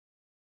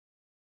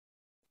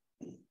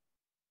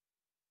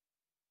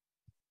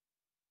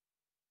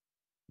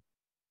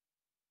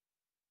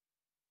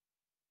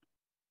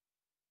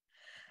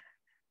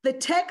The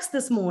text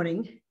this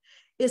morning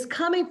is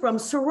coming from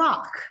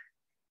Sirach.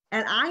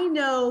 And I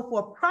know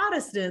for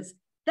Protestants,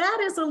 that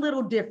is a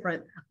little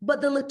different, but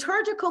the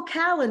liturgical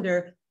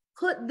calendar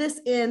put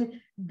this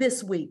in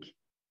this week.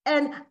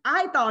 And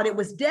I thought it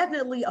was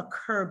definitely a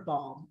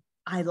curveball.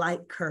 I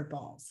like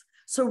curveballs.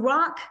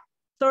 Sirach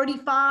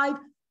 35,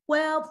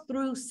 12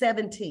 through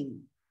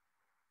 17.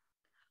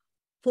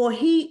 For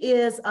he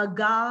is a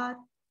God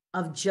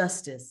of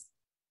justice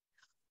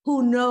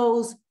who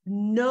knows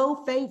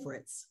no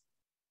favorites,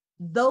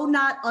 though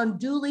not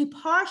unduly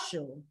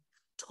partial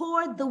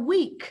toward the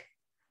weak,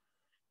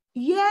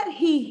 yet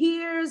he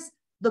hears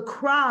the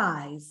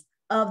cries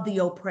of the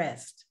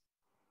oppressed.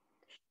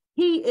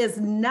 He is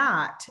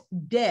not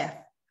deaf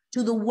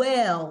to the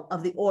wail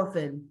of the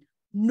orphan,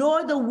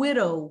 nor the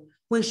widow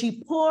when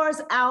she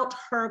pours out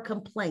her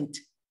complaint.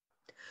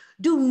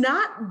 Do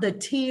not the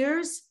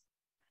tears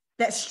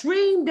that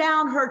stream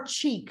down her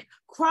cheek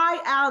cry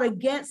out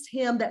against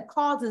him that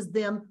causes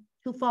them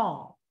to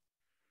fall?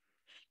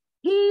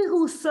 He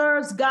who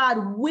serves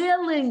God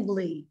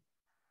willingly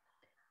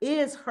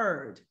is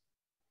heard.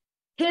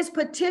 His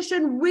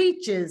petition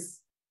reaches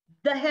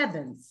the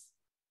heavens.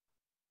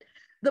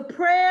 The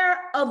prayer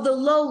of the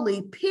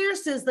lowly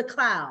pierces the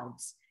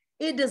clouds.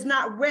 It does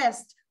not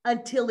rest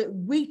until it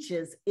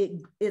reaches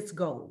its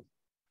goal.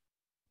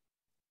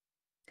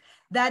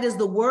 That is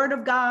the word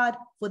of God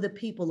for the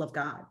people of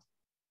God.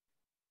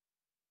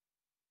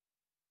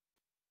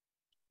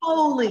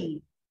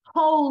 Holy,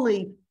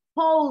 holy,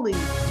 holy,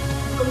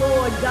 the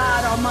Lord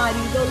God Almighty,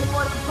 the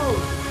Lord of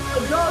hosts.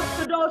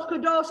 Kadosh, Kadosh,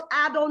 Kadosh,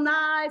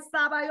 Adonai,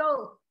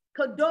 Sabaoth.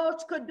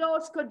 Kadosh,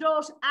 Kadosh,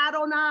 Kadosh,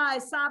 Adonai,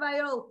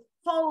 Sabaoth.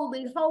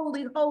 Holy,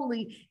 holy,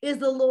 holy is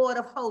the Lord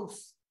of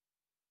hosts.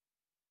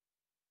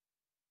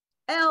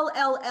 El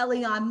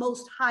Elyon,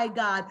 Most High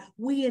God,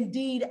 we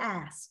indeed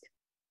ask,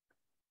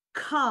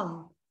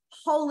 come,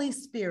 Holy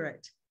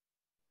Spirit,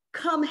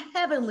 come,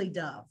 Heavenly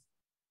Dove.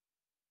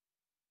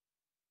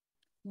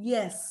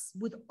 Yes,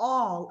 with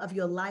all of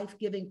your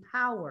life-giving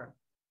power,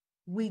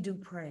 we do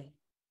pray.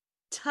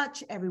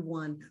 Touch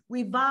everyone,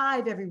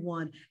 revive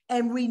everyone,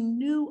 and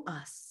renew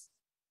us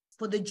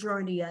for the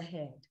journey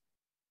ahead.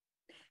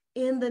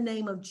 In the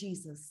name of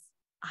Jesus,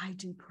 I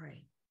do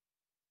pray.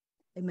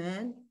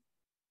 Amen.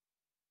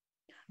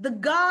 The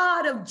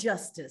God of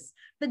justice,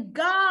 the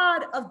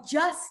God of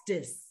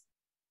justice,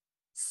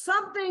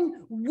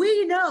 something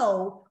we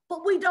know,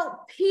 but we don't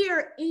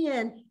peer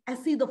in and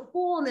see the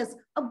fullness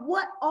of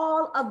what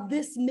all of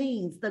this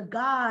means, the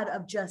God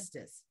of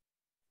justice.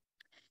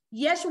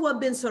 Yeshua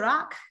ben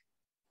Sirach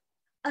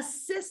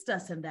assist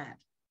us in that.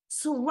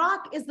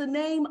 Sirach is the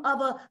name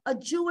of a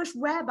Jewish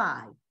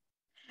rabbi.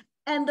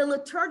 And the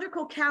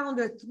liturgical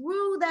calendar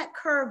threw that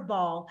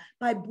curveball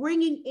by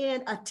bringing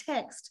in a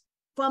text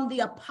from the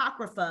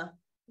Apocrypha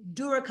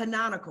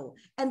Deuterocanonical.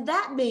 And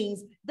that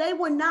means they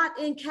were not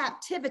in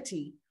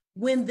captivity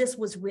when this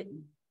was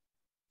written.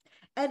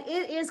 And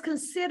it is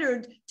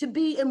considered to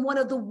be in one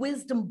of the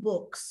wisdom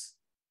books.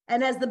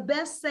 And as the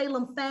best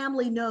Salem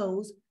family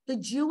knows, the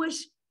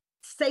Jewish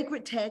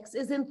sacred text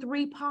is in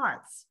 3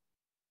 parts.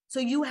 So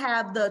you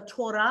have the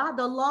Torah,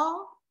 the law,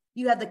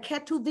 you have the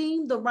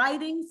Ketuvim, the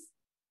writings,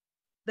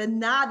 the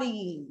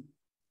Naviim,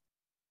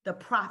 the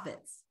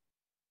prophets.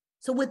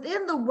 So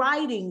within the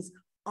writings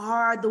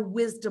are the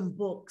wisdom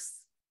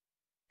books.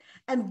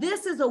 And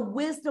this is a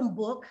wisdom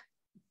book,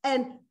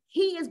 and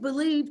he is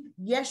believed,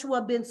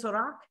 Yeshua ben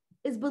Sirach,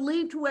 is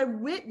believed to have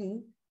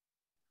written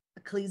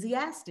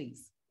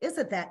Ecclesiastes.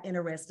 Isn't that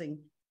interesting?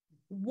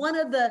 One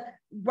of the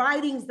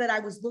writings that I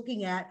was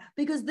looking at,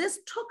 because this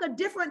took a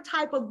different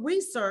type of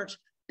research,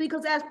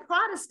 because as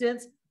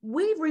Protestants,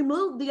 we've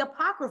removed the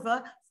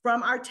Apocrypha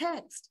from our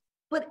text.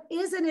 But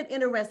isn't it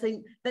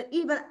interesting that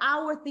even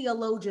our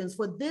theologians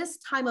for this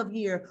time of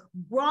year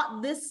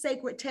brought this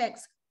sacred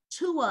text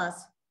to us,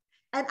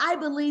 and I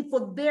believe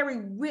for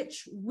very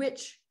rich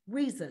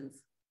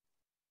reasons.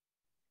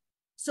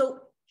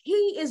 So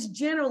he is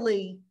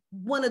generally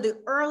one of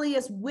the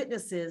earliest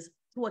witnesses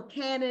to a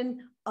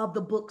canon of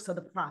the books of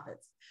the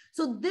prophets.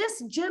 So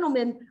this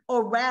gentleman,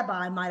 or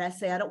rabbi, might I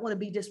say, I don't want to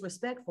be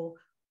disrespectful,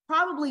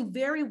 probably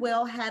very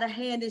well had a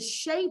hand in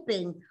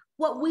shaping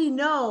what we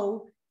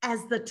know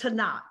as the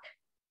Tanakh.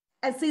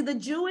 And see, the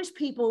Jewish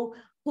people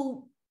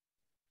who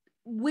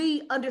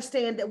we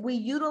understand that we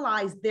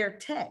utilize their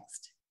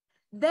text,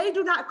 they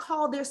do not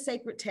call their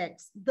sacred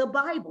text the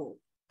Bible.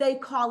 They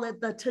call it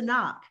the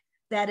Tanakh.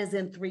 That is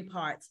in 3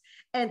 parts.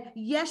 And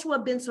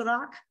Yeshua ben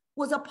Sirach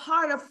was a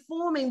part of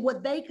forming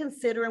what they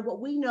consider and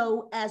what we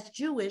know as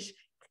Jewish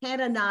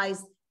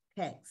canonized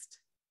text.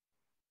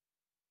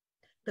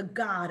 The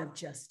God of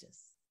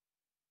justice.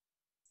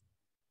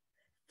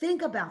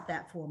 Think about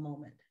that for a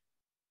moment.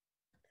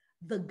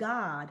 The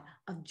God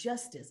of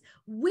justice.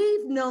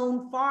 We've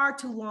known far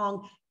too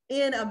long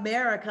in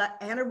America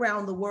and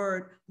around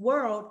the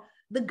world,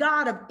 the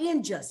God of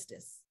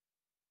injustice.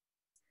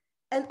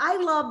 And I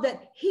love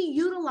that he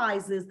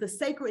utilizes the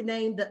sacred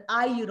name that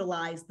I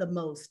utilize the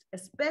most,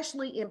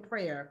 especially in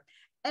prayer,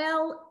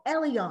 El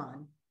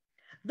Elyon,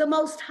 the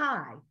Most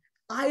High,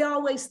 I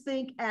always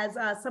think, as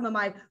some of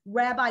my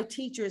rabbi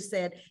teachers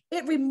said,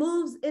 it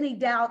removes any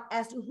doubt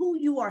as to who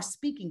you are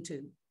speaking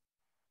to.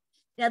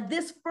 Now,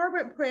 this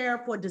fervent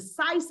prayer for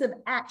decisive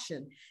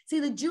action, see,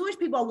 the Jewish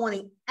people are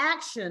wanting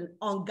action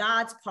on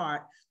God's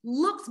part,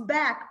 looks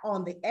back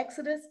on the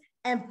Exodus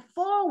and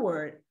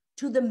forward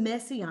to the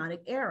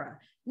Messianic era.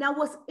 Now,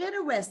 what's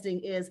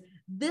interesting is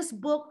this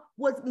book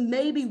was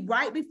maybe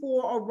right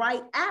before or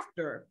right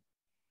after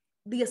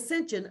the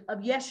ascension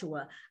of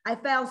Yeshua. I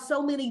found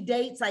so many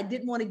dates. I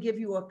didn't want to give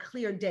you a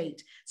clear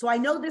date. So I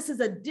know this is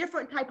a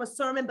different type of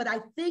sermon, but I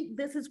think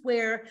this is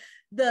where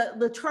the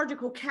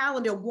liturgical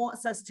calendar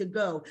wants us to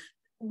go,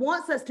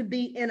 wants us to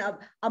be in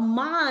a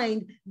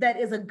mind that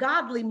is a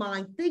godly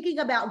mind, thinking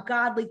about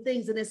godly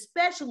things, and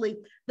especially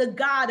the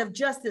God of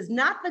justice,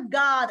 not the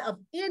God of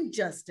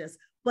injustice,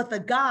 but the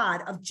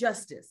God of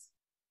justice.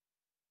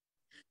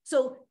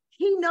 So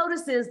he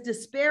notices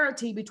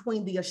disparity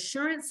between the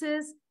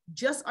assurances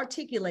just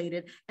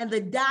articulated and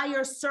the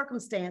dire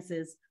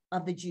circumstances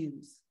of the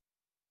Jews.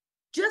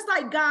 Just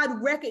like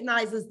God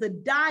recognizes the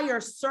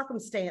dire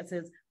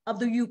circumstances of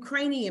the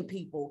Ukrainian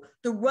people,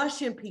 the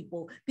Russian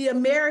people, the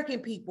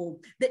American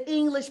people, the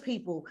English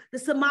people, the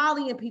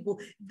Somalian people.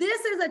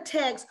 This is a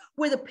text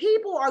where the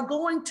people are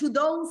going to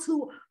those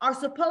who are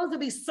supposed to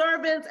be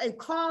servants and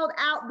called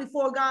out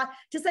before God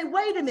to say,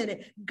 wait a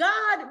minute,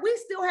 God, we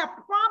still have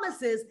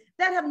promises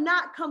that have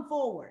not come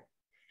forward.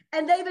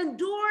 And they've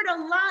endured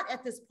a lot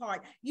at this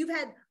part. You've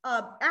had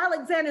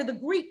Alexander the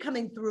Greek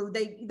coming through.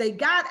 They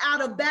got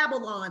out of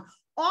Babylon.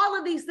 All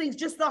of these things,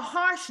 just the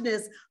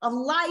harshness of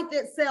life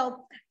itself.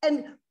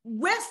 And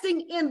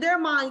resting in their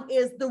mind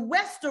is the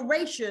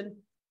restoration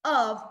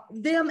of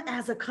them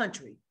as a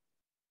country.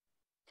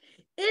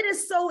 It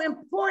is so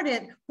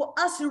important for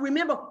us to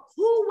remember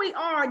who we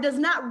are does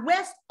not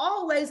rest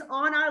always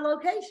on our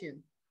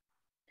location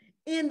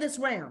in this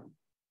realm.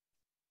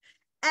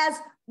 As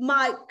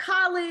my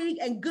colleague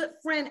and good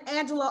friend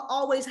Angela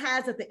always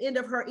has at the end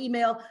of her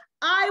email,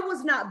 I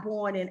was not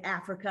born in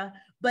Africa,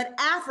 but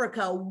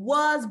Africa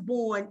was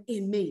born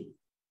in me.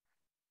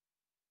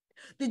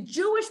 The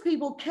Jewish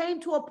people came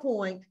to a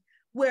point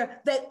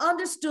where they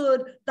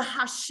understood the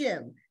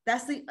Hashem.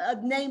 That's the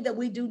name that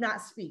we do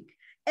not speak.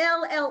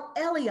 El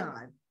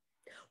Elyon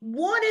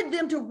wanted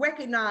them to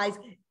recognize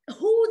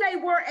who they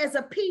were as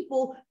a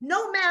people,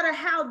 no matter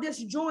how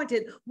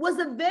disjointed, was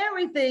the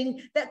very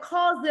thing that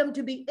caused them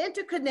to be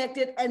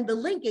interconnected and the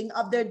linking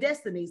of their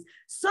destinies.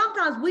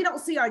 Sometimes we don't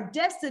see our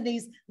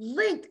destinies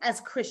linked as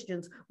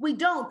Christians. We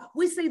don't.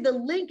 We see the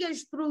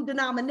linkage through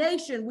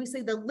denomination. We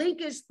see the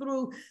linkage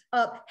through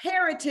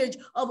heritage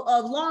of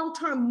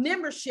long-term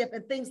membership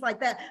and things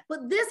like that.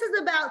 But this is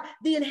about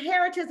the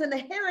inheritance and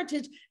the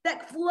heritage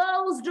that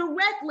flows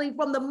directly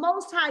from the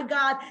Most High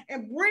God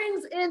and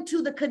brings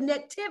into the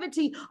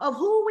connectivity of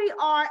who we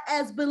are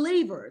as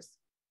believers.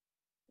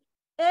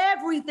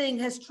 Everything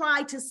has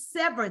tried to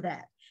sever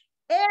that.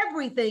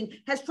 Everything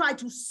has tried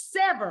to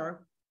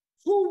sever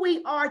who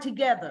we are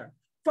together.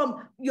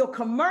 From your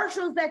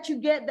commercials that you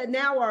get that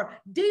now are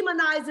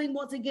demonizing,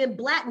 once again,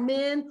 Black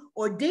men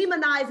or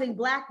demonizing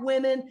Black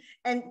women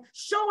and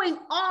showing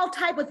all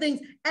type of things.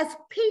 As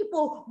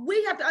people,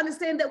 we have to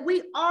understand that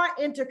we are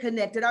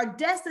interconnected. Our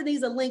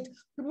destinies are linked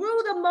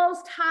through the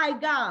Most High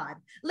God.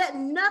 Let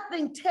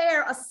nothing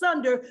tear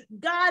asunder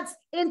God's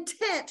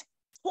intent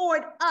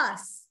toward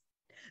us.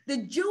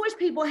 The Jewish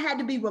people had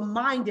to be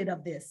reminded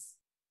of this.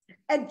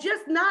 And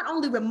just not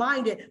only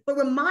reminded, but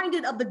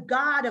reminded of the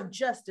God of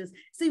justice.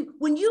 See,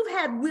 when you've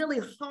had really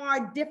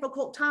hard,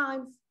 difficult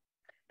times,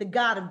 the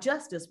God of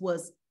justice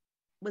was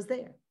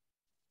there.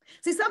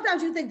 See,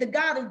 sometimes you think the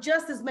God of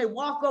justice may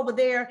walk over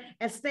there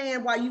and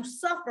stand while you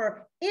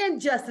suffer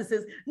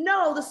injustices.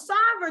 No, the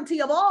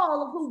sovereignty of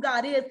all of who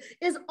God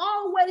is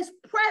always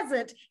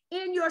present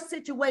in your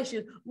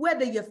situation,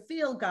 whether you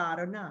feel God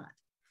or not.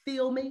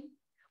 Feel me?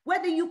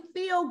 Whether you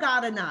feel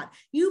God or not,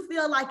 you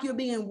feel like you're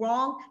being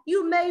wrong,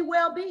 you may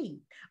well be.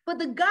 But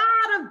the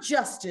God of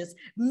justice,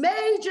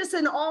 majors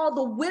in all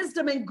the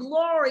wisdom and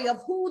glory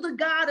of who the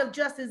God of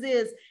justice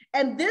is,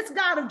 and this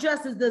God of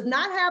justice does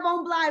not have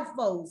on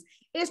blindfolds,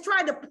 is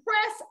trying to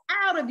press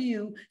out of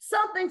you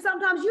something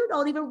sometimes you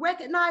don't even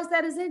recognize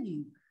that is in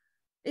you.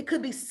 It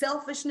could be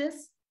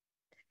selfishness.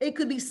 It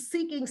could be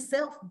seeking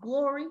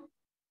self-glory.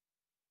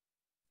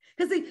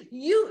 Because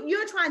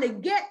you're trying to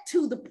get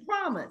to the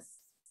promise.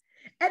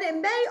 And it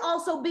may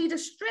also be to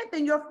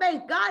strengthen your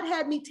faith. God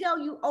had me tell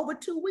you over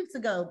 2 weeks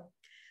ago,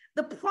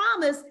 the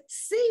promise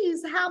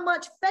sees how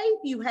much faith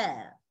you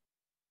have.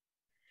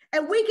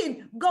 And we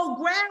can go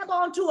grab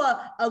onto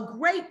a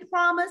great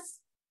promise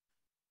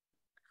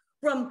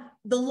from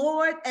the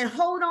Lord and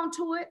hold on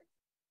to it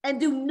and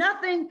do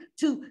nothing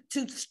to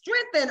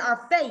strengthen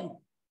our faith.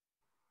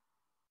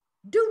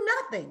 Do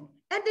nothing.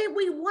 And then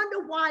we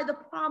wonder why the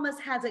promise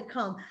hasn't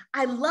come.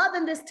 I love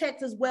in this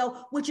text as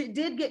well, which it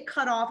did get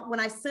cut off.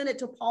 When I sent it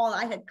to Paul,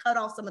 I had cut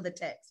off some of the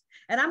text.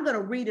 And I'm going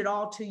to read it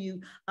all to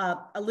you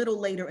a little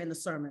later in the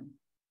sermon.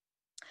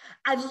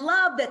 I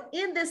love that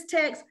in this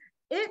text,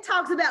 it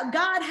talks about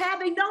God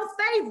having no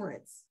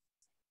favorites.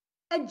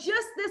 And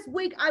just this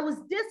week, I was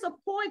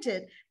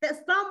disappointed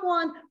that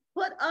someone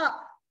put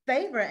up,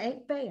 favor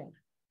ain't fair.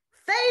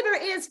 Favor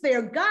is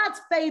fair.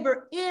 God's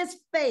favor is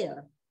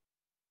fair.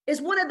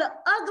 It's one of the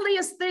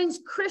ugliest things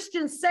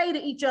Christians say to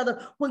each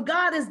other when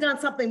God has done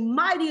something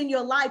mighty in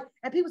your life.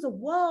 And people say,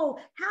 whoa,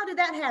 how did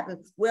that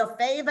happen? Well,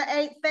 favor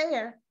ain't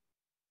fair.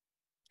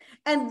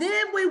 And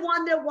then we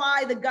wonder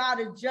why the God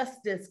of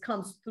justice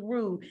comes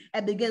through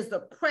and begins to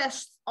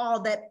press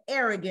all that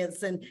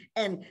arrogance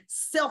and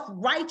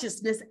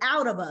self-righteousness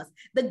out of us.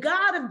 The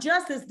God of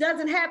justice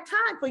doesn't have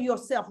time for your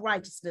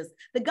self-righteousness.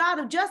 The God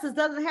of justice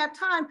doesn't have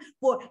time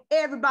for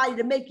everybody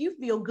to make you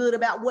feel good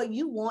about what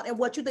you want and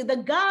what you think. The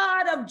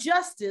God of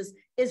justice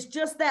is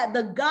just that,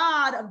 the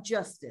God of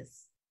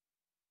justice.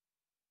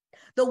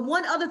 The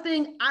one other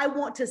thing I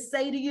want to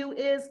say to you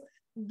is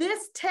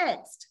this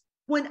text,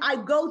 when I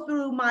go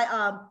through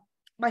my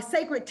my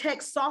sacred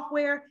text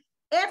software,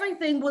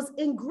 everything was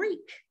in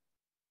Greek.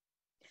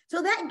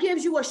 So that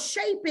gives you a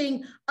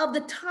shaping of the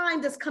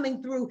time that's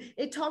coming through.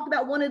 It talked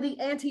about one of the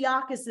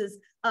Antiochuses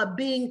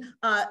being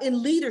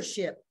in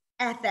leadership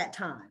at that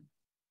time.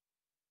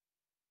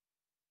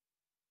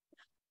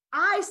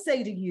 I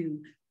say to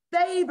you,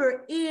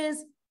 favor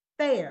is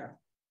fair.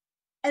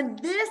 And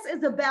this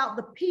is about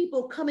the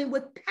people coming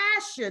with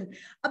passion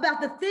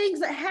about the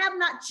things that have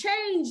not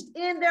changed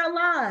in their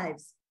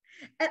lives.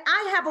 And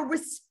I have a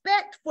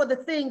respect for the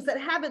things that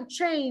haven't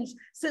changed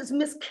since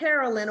Miss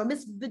Carolyn or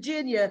Miss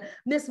Virginia,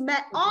 Miss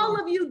Matt. All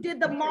of you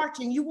did the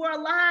marching. You were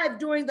alive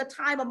during the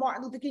time of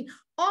Martin Luther King.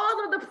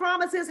 All of the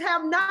promises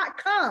have not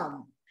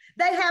come.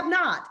 They have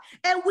not.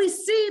 And we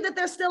see that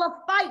there's still a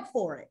fight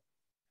for it.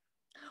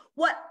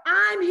 What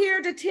I'm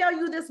here to tell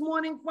you this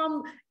morning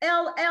from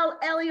LL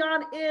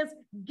Elion is,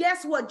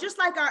 guess what? Just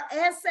like our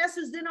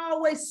ancestors didn't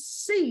always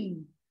see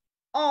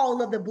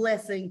all of the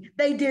blessing,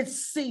 they did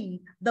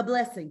see the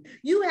blessing.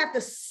 You have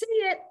to see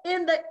it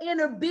in the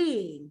inner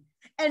being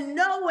and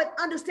know and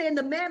understand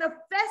the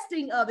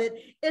manifesting of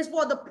it is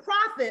for the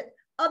profit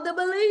of the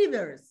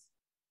believers,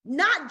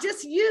 not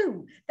just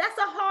you. That's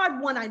a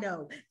hard one, I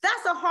know.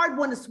 That's a hard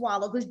one to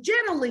swallow because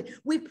generally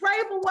we pray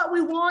for what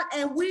we want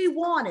and we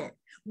want it.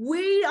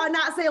 We are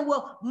not saying,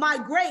 well, my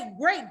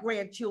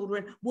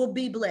great-great-grandchildren will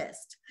be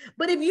blessed.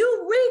 But if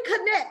you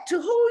reconnect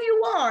to who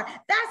you are,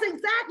 that's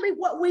exactly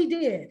what we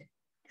did.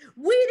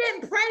 We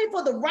didn't pray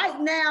for the right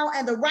now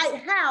and the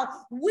right how.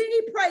 We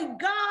pray,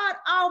 God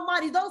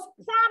Almighty, those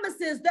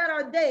promises that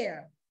are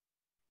there,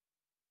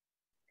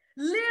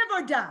 live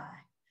or die.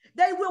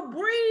 They will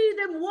breathe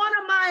in one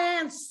of my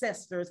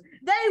ancestors.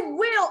 They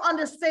will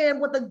understand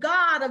what the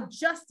God of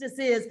justice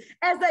is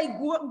as they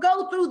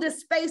go through this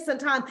space and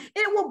time.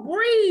 It will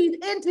breathe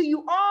into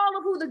you all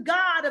of who the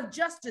God of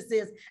justice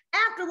is.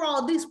 After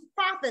all, these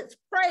prophets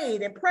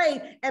prayed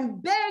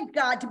and begged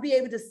God to be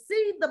able to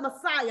see the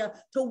Messiah,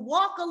 to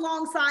walk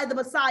alongside the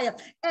Messiah.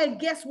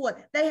 And guess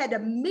what? They had to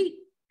meet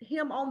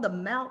him on the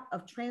Mount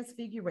of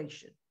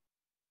Transfiguration.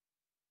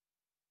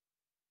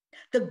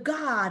 The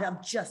God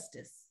of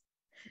justice.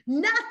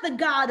 Not the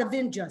God of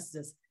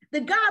injustice.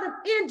 The God of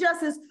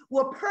injustice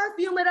will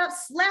perfume it up,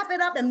 slap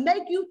it up, and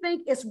make you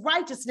think it's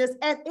righteousness,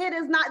 and it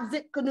is not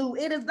zitkanu.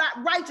 It is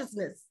not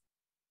righteousness.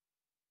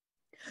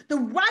 The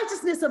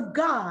righteousness of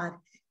God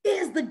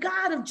is the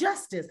God of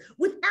justice.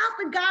 Without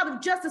the God of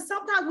justice,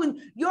 sometimes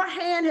when your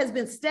hand has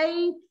been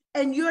stayed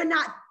and you're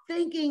not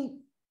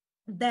thinking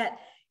that,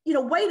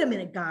 wait a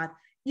minute, God,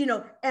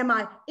 am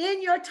I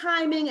in your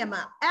timing? Am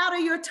I out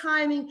of your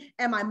timing?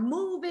 Am I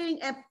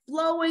moving and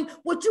flowing?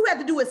 What you have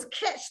to do is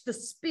catch the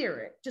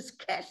spirit,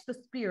 just catch the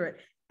spirit.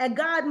 And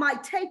God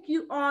might take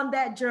you on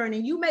that journey.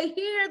 You may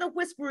hear the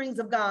whisperings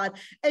of God,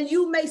 and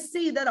you may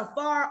see that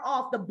afar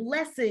off the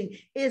blessing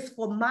is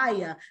for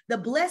Maya. The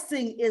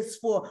blessing is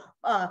for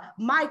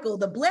Michael.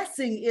 The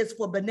blessing is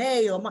for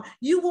Benet.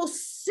 You will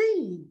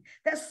see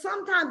that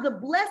sometimes the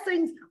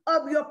blessings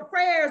of your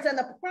prayers and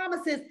the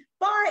promises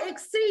far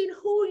exceed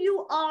who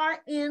you are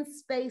in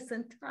space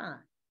and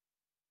time.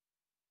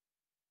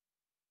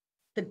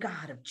 The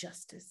God of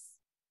justice.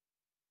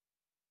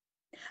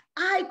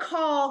 I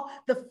call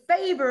the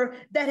favor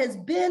that has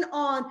been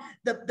on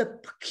the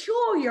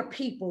peculiar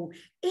people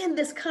in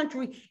this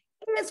country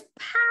is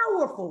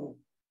powerful.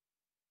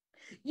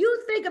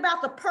 You think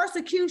about the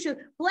persecution.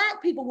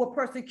 Black people were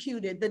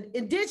persecuted, the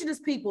indigenous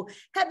people.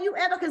 Have you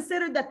ever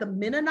considered that the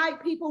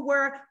Mennonite people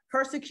were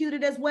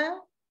persecuted as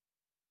well?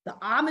 The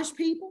Amish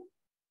people?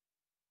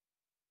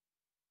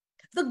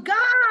 The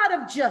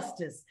God of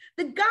justice.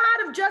 The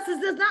God of justice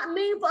does not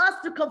mean for us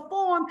to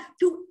conform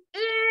to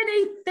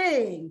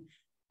anything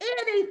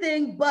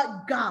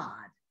but God.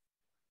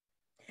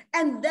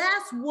 And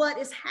that's what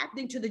is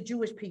happening to the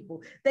Jewish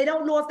people. They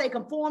don't know if they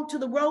conform to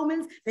the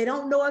Romans. They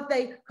don't know if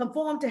they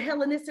conform to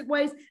Hellenistic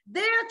ways.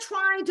 They're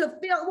trying to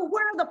feel, well,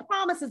 where are the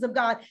promises of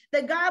God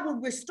that God will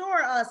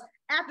restore us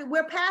after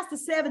we're past the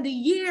 70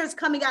 years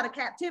coming out of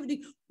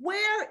captivity?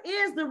 Where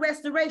is the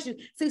restoration?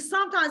 See,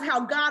 sometimes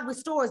how God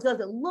restores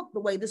doesn't look the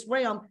way this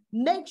realm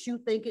makes you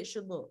think it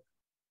should look.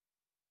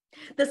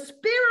 The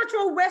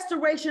spiritual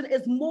restoration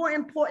is more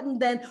important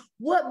than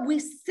what we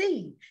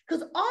see,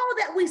 because all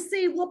that we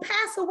see will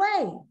pass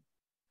away.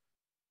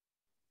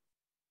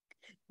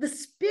 The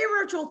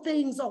spiritual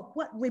things are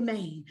what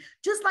remain.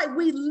 Just like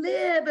we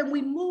live and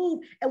we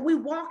move and we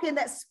walk in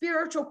that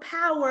spiritual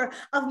power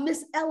of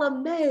Miss Ella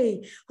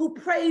May, who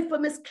prayed for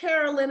Miss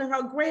Carolyn and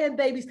her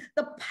grandbabies.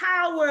 The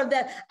power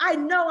that I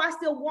know I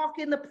still walk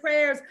in the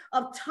prayers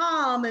of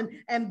Tom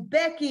and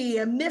Becky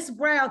and Miss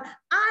Brown.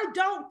 I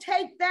don't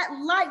take that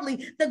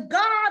lightly. The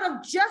God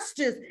of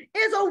justice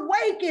is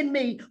awake in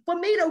me for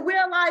me to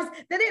realize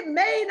that it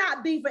may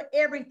not be for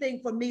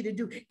everything for me to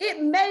do.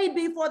 It may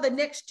be for the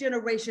next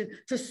generation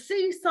to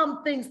see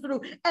some things through.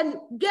 And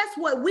guess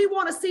what? We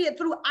want to see it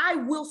through. I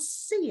will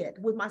see it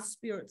with my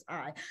spirit's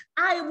eye.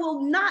 I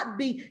will not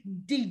be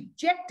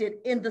dejected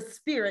in the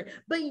spirit,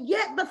 but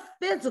yet the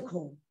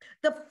physical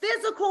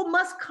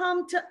must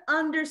come to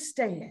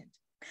understand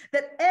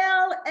that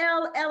El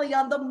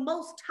Elyon, the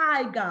Most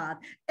High God,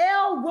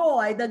 El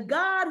Roy, the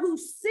God who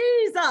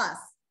sees us,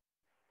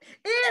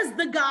 is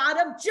the God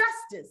of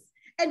justice.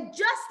 And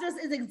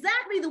justice is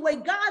exactly the way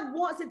God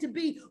wants it to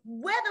be,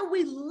 whether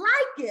we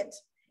like it,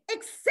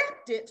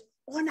 accept it,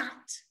 or not.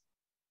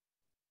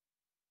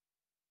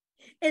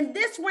 In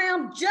this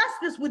realm,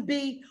 justice would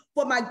be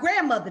for my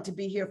grandmother to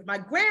be here, for my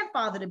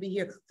grandfather to be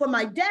here, for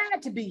my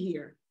dad to be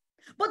here.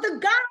 But the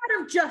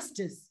God of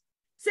justice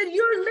said,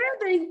 you're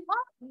living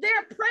off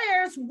their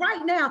prayers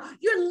right now.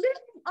 You're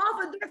living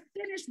off of their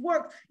finished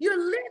work. You're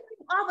living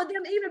off of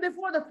them even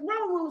before the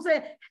throne room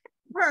said,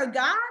 help her,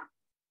 God.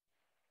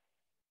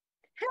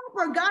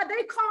 Help her, God.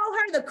 They call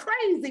her the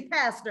crazy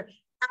pastor.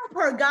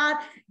 Help her, God.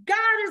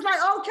 God is like,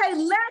 okay,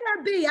 let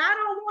her be. I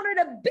don't want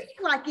her to be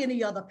like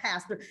any other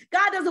pastor.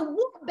 God doesn't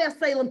want Beth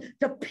Salem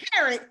to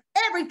parrot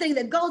everything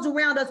that goes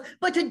around us,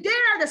 but to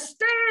dare to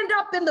stand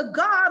up in the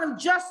God of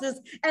justice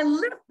and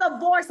lift the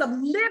voice of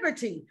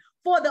liberty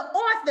for the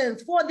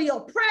orphans, for the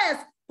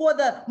oppressed, for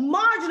the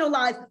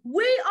marginalized.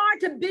 We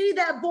are to be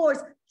that voice.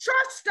 Church,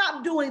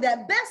 stop doing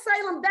that. Beth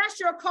Salem, that's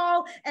your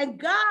call. And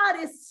God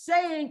is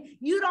saying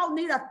you don't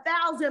need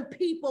 1,000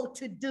 people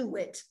to do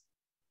it.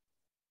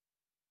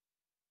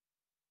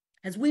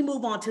 As we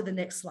move on to the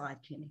next slide,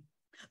 Kenny,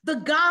 the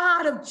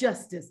God of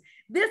justice.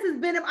 This has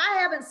been, I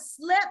haven't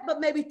slept, but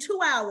maybe 2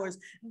 hours.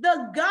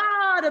 The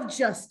God of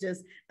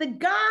justice. The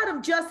God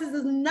of justice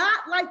is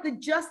not like the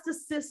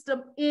justice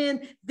system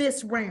in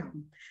this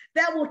realm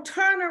that will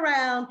turn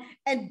around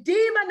and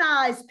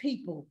demonize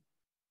people.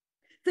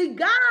 See,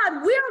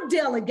 God will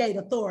delegate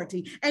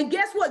authority. And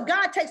guess what?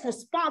 God takes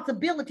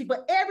responsibility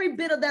for every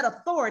bit of that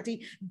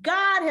authority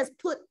God has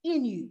put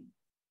in you.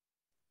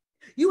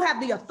 You have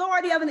the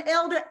authority of an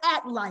elder,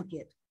 act like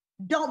it.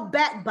 Don't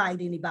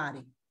backbite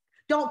anybody.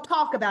 Don't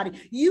talk about it.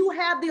 You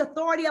have the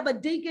authority of a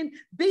deacon.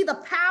 Be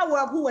the power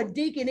of who a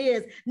deacon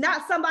is,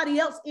 not somebody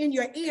else in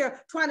your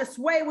ear trying to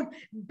sway with.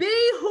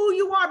 Be who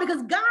you are,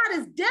 because God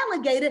has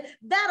delegated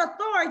that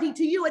authority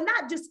to you, and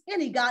not just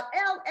any God,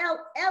 El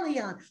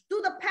Elyon,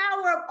 through the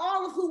power of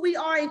all of who we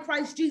are in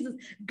Christ Jesus.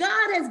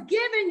 God has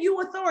given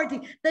you authority.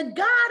 The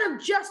God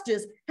of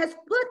justice has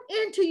put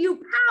into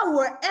you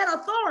power and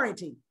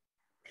authority.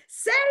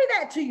 Say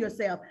that to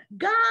yourself.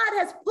 God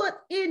has put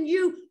in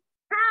you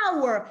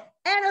power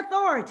and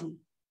authority.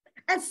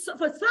 And so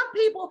for some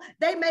people,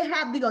 they may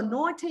have the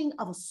anointing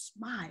of a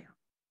smile.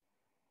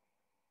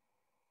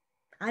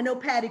 I know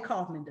Patty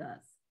Kaufman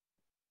does,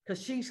 because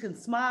she can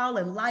smile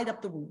and light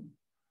up the room.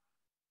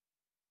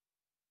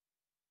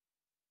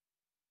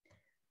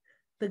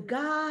 The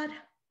God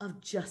of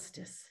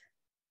justice.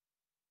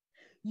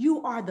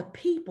 You are the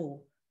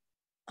people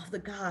of the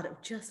God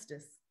of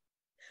justice.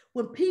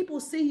 When people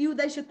see you,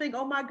 they should think,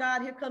 oh my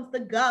God, here comes the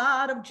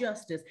God of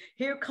justice.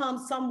 Here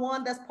comes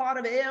someone that's part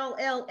of El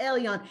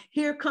Elyon.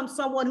 Here comes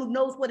someone who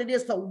knows what it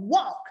is to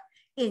walk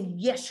in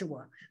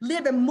Yeshua,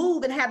 live and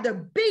move and have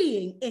their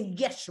being in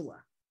Yeshua.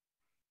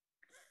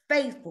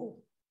 Faithful,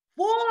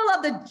 full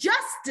of the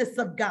justice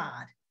of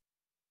God,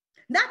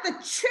 not the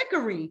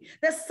trickery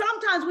that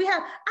sometimes we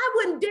have. I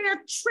wouldn't dare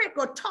trick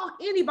or talk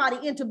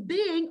anybody into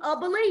being a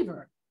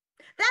believer.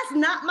 That's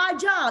not my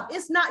job.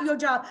 It's not your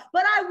job.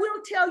 But I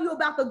will tell you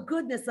about the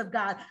goodness of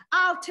God.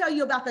 I'll tell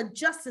you about the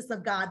justice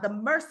of God, the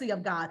mercy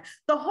of God.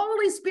 The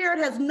Holy Spirit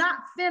has not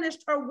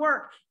finished her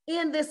work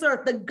in this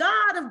earth. The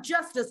God of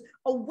justice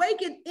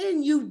awakened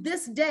in you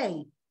this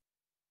day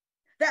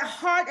that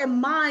heart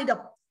and mind of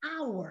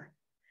power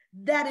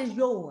that is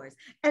yours.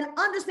 And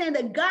understand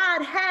that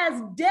God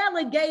has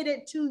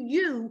delegated to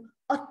you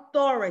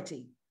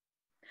authority.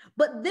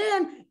 But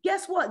then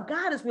guess what?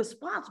 God is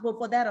responsible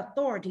for that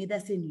authority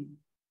that's in you.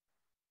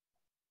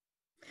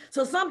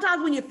 So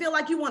sometimes when you feel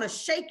like you want to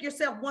shake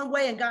yourself one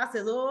way and God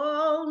says,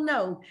 oh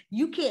no,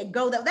 you can't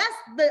go there. That's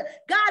the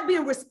God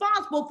being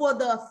responsible for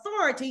the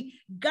authority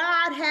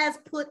God has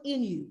put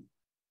in you.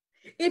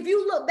 If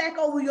you look back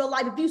over your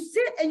life, if you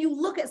sit and you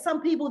look at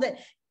some people that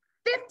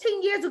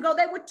 15 years ago,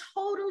 they were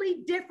totally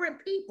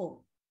different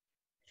people.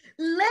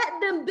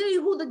 Let them be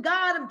who the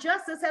God of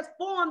justice has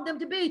formed them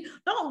to be.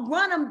 Don't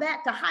run them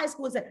back to high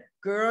school and say,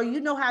 Girl, you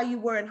know how you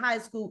were in high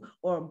school,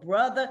 or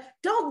brother.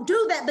 Don't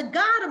do that. The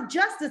God of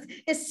justice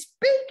is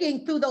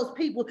speaking through those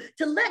people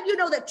to let you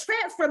know that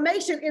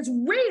transformation is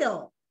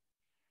real.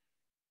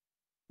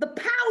 The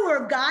power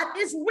of God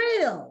is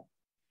real.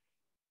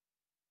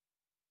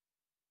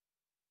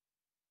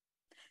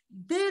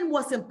 Then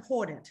what's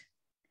important?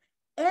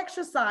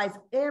 Exercise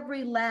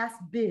every last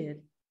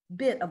bit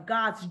of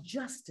God's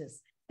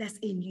justice that's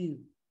in you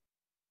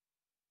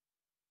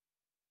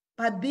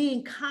by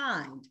being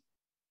kind.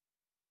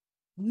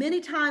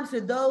 Many times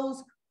to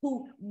those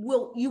who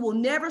you will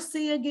never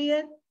see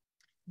again.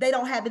 They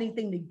don't have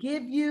anything to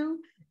give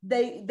you.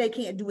 They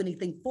can't do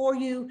anything for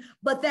you,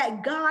 but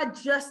that God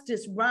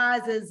justice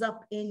rises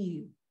up in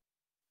you.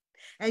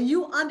 And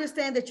you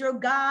understand that your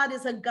God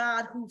is a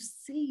God who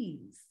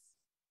sees.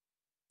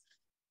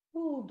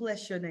 Oh,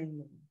 bless your name,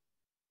 Lord.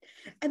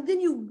 And then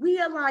you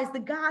realize the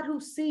God who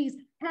sees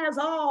has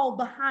all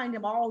behind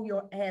him, all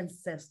your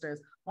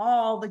ancestors,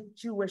 all the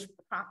Jewish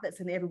prophets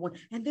and everyone,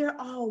 and they're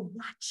all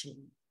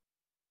watching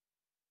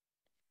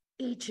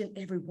each and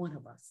every one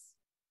of us.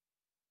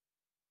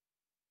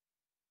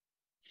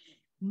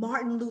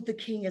 Martin Luther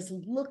King is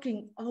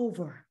looking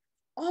over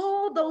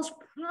all those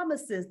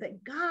promises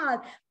that God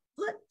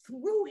put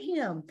through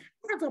him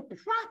as a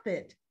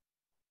prophet.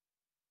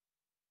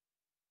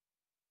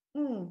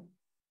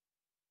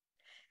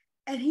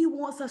 And he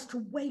wants us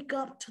to wake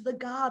up to the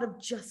God of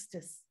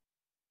justice,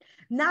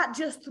 not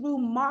just through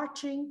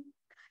marching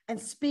and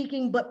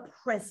speaking, but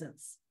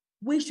presence.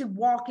 We should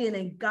walk in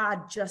and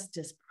God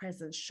justice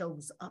presence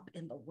shows up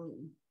in the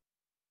room.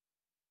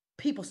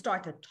 People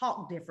start to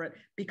talk different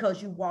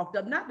because you walked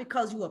up, not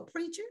because you're a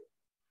preacher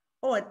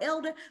or an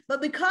elder,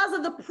 but because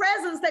of the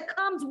presence that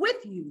comes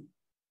with you.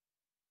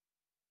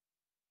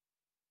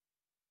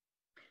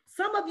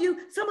 Some of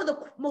the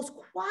most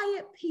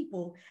quiet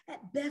people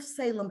at Beth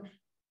Salem,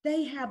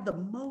 they have the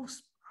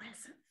most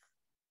presence,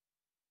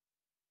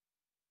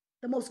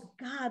 the most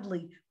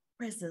godly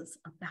presence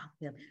about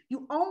them.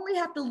 You only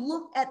have to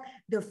look at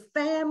their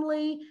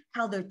family,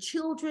 how their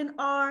children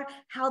are,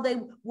 how they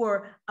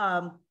were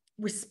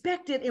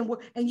respected,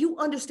 and you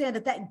understand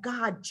that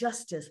God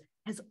justice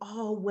has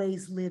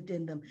always lived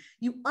in them.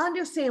 You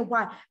understand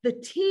why the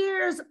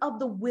tears of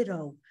the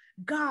widow,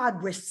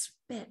 God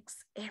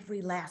respects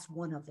every last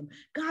one of them.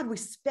 God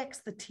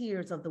respects the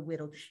tears of the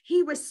widow.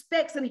 He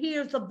respects and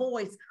hears the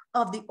voice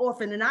of the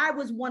orphan. And I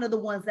was one of the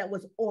ones that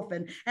was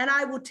orphaned. And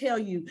I will tell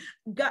you,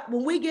 God,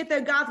 when we get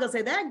there, God's gonna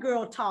say, that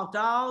girl talked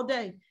all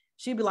day.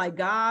 She'd be like,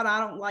 God, I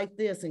don't like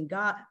this. And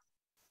God,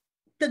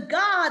 the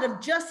God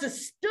of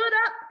justice stood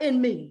up in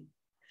me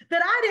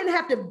that I didn't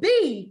have to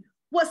be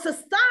what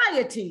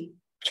society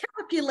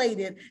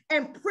calculated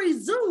and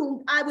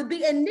presumed I would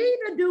be, and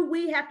neither do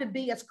we have to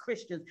be as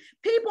Christians.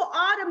 People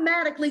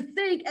automatically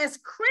think as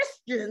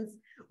Christians,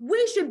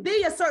 we should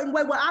be a certain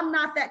way. Well, I'm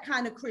not that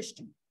kind of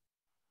Christian.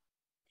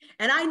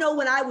 And I know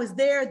when I was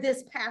there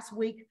this past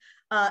week,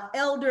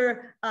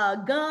 Elder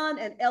Gunn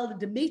and Elder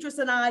Demetrius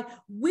and I,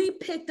 we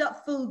picked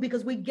up food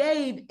because we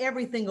gave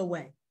everything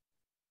away.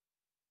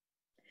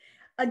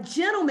 A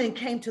gentleman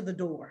came to the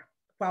door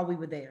while we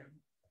were there.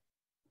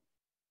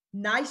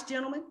 Nice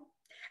gentleman.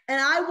 And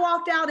I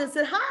walked out and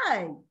said,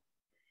 hi.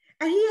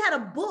 And he had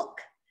a book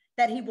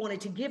that he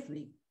wanted to give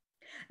me.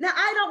 Now,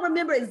 I don't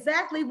remember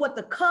exactly what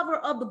the cover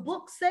of the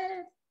book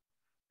said,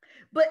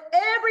 but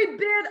every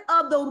bit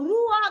of the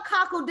Ruach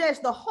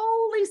HaKodesh, the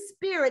Holy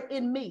Spirit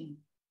in me,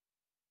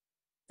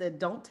 said,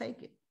 don't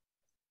take it.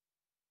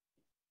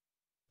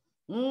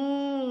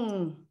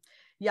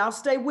 Y'all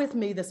stay with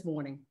me this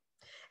morning.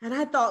 And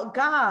I thought,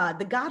 God,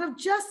 the God of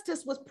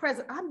justice was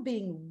present. I'm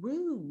being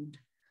rude.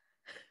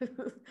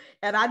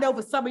 And I know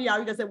for some of y'all,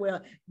 you're gonna say,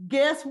 well,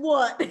 guess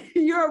what?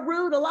 You're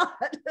rude a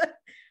lot.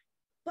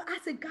 But I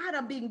said, God,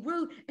 I'm being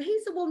rude. And he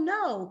said, well,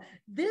 no,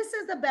 this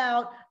is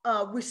about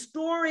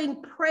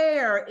restoring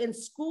prayer in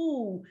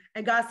school.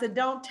 And God said,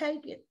 don't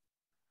take it.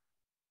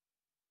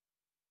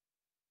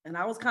 And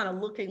I was kind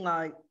of looking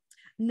like,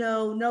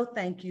 no,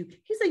 thank you.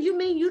 He said, you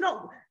mean you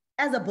don't,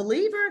 as a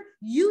believer,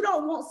 you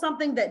don't want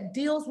something that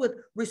deals with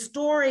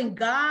restoring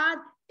God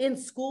in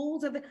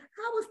schools? And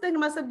I was thinking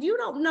to myself, you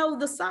don't know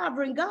the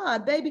sovereign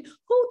God, baby.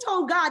 Who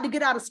told God to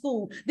get out of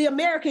school? The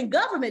American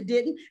government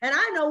didn't. And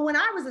I know when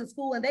I was in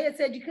school and they had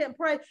said you can't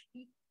pray,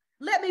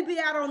 let me be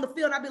out on the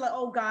field. I'd be like,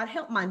 oh God,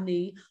 help my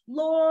knee.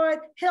 Lord,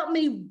 help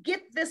me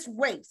get this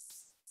race.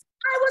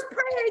 I was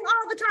praying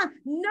all the time.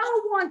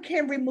 No one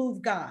can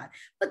remove God.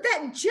 But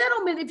that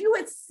gentleman, if you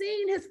had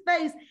seen his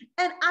face,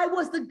 and I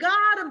was the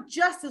God of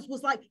justice,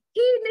 was like,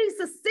 he needs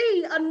to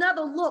see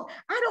another look.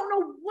 I don't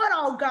know what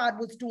all God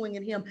was doing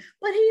in him,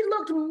 but he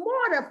looked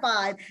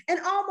mortified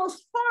and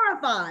almost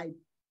horrified.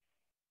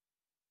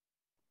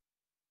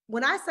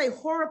 When I say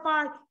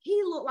horrified, he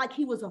looked like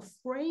he was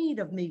afraid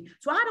of me.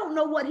 So I don't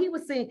know what he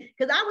was saying,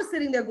 because I was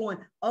sitting there going,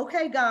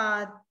 okay,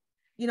 God,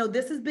 You know,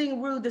 this is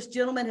being rude. This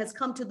gentleman has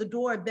come to the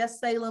door of Beth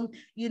Salem,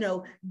 you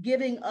know,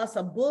 giving us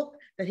a book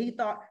that he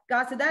thought,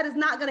 God said, that is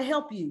not going to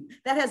help you.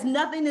 That has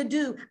nothing to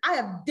do. I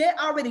have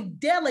already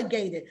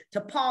delegated to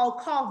Paul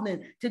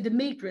Kaufman, to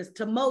Demetrius,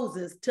 to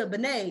Moses, to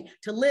Benet,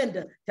 to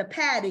Linda, to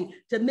Patty,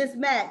 to Miss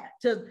Mac,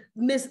 to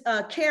Miss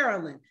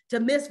Carolyn, to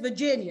Miss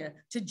Virginia,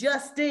 to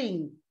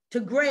Justine, to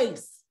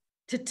Grace,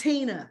 to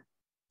Tina,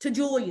 to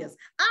Julius.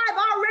 I've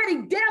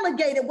already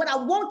delegated what I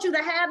want you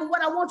to have and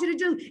what I want you to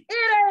do.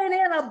 It ain't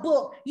in a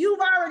book. You've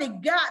already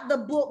got the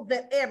book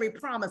that every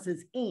promise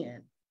is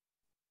in.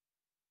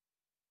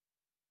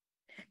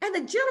 And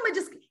the gentleman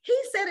he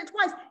said it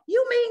twice.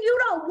 You mean you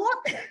don't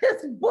want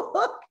this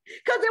book?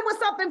 Because it was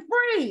something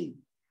free.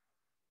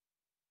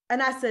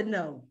 And I said,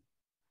 no.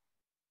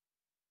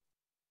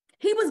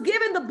 He was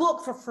given the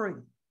book for free.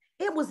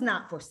 It was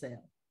not for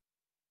sale.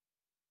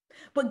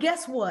 But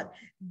guess what?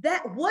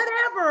 That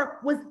whatever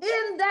was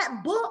in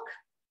that book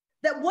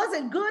that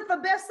wasn't good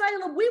for Beth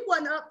Salem, we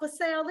wasn't up for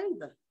sale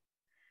either.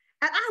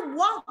 And I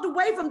walked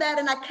away from that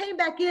and I came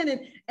back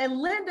in and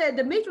Linda and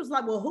Demetrius was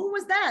like, well, who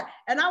was that?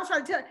 And I was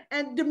trying to tell,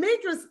 and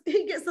Demetrius,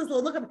 he gets this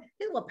little look at me.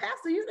 He said, well,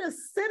 Pastor, you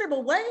just sent him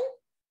away?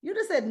 You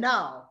just said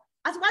no.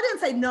 I said, well, I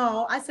didn't say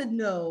no. I said,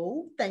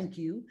 no, thank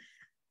you.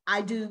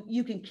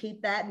 You can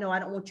keep that. No, I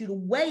don't want you to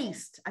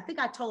waste. I think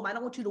I told him, I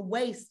don't want you to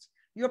waste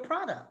your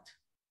product.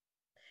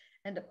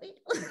 And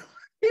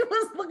he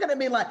was looking at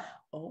me like,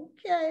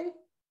 okay.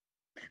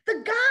 The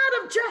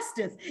God of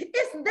justice.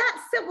 It's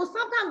that simple.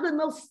 Sometimes the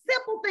most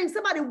simple thing,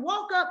 somebody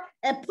walk up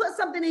and put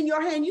something in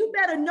your hand, you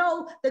better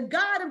know the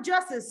God of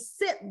justice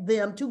sent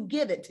them to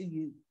give it to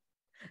you,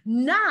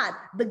 not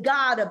the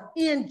God of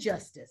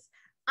injustice.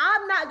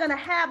 I'm not going to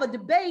have a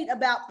debate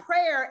about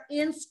prayer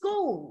in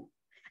school.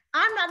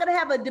 I'm not going to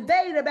have a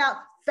debate about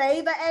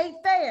favor ain't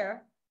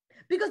fair.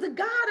 Because the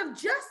God of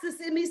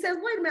justice in me says,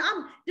 wait a minute,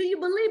 do you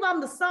believe I'm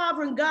the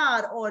sovereign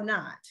God or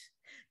not?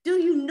 Do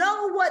you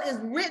know what is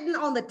written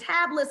on the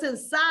tablets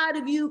inside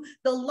of you?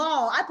 The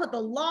law. I put the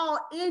law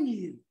in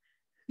you.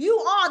 You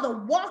are the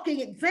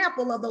walking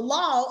example of the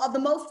law of the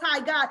Most High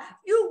God.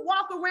 You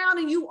walk around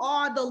and you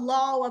are the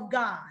law of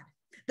God,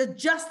 the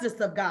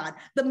justice of God,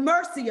 the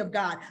mercy of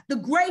God, the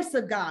grace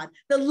of God,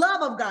 the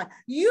love of God.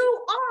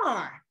 You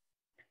are.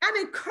 I'm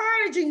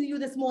encouraging you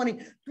this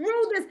morning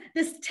through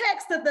this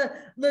text that the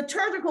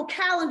liturgical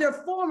calendar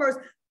formers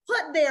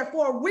put there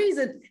for a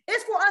reason.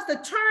 It's for us to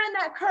turn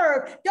that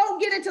curve. Don't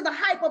get into the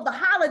hype of the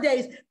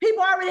holidays.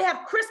 People already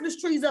have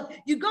Christmas trees up.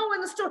 You go in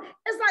the store.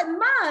 It's like,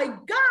 my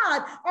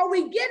God, are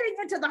we getting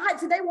into the hype?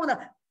 So they want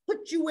to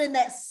put you in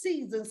that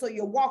season so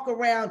you walk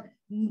around,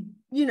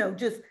 you know,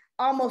 just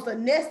almost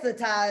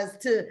anesthetized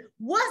to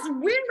what's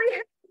really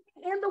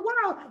happening in the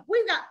world.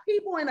 We've got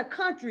people in a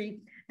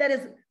country that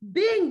is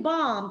being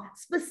bombed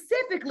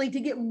specifically to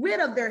get rid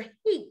of their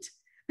heat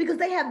because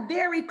they have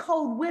very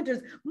cold winters.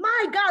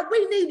 My God,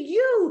 we need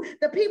you,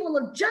 the people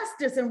of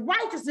justice and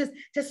righteousness,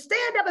 to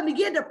stand up and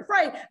begin to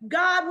pray.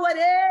 God,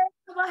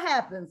 whatever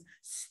happens,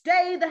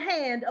 stay the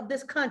hand of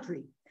this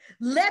country.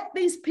 Let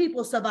these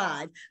people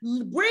survive.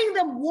 Bring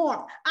them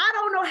warmth. I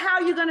don't know how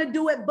you're going to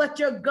do it, but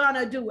you're going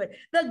to do it.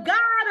 The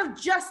God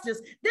of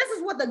justice, this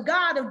is what the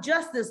God of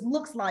justice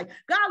looks like.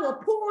 God will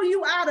pull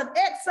you out of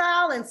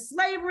exile and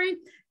slavery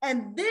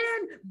and then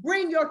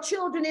bring your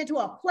children into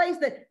a place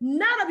that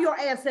none of your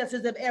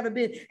ancestors have ever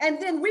been,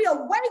 and then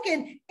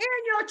reawaken in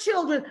your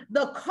children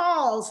the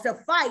calls to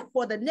fight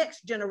for the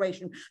next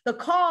generation, the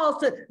calls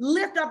to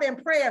lift up in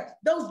prayer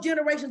those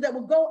generations that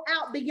will go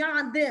out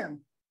beyond them.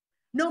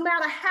 No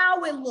matter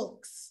how it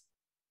looks,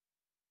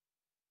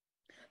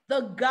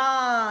 the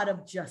God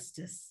of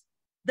justice,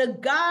 the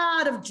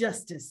God of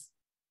justice,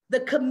 the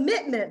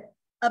commitment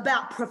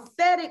about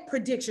prophetic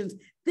predictions.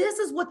 This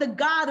is what the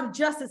God of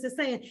justice is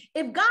saying.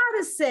 If God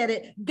has said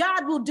it,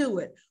 God will do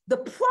it. The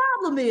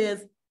problem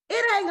is,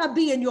 it ain't gonna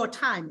be in your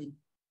timing.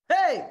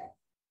 Hey,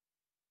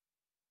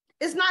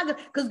 it's not good.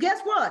 Because guess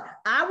what?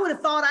 I would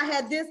have thought I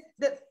had this.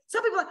 That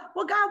some people are like,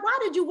 well, God, why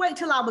did you wait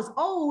till I was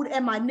old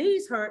and my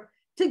knees hurt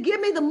to give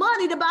me the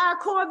money to buy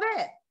a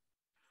Corvette?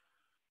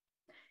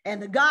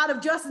 And the God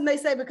of justice may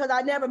say, because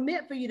I never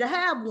meant for you to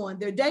have one.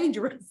 They're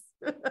dangerous.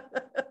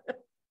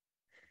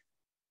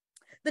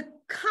 The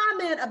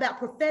comment about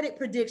prophetic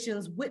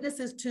predictions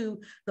witnesses to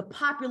the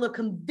popular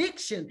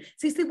conviction.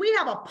 See, we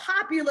have a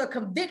popular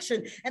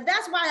conviction, and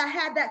that's why I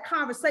had that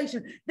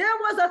conversation. There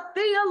was a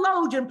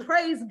theologian,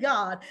 praise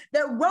God,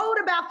 that wrote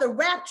about the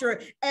rapture,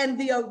 and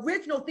the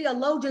original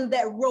theologian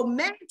that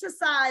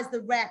romanticized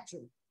the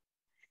rapture.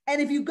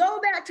 And if you go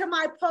back to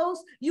my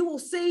post, you will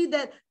see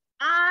that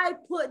I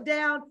put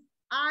down,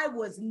 I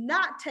was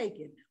not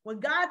taken. When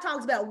God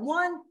talks about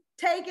one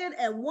taken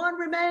and one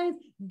remains,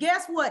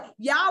 guess what?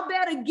 Y'all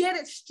better get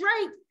it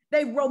straight.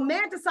 They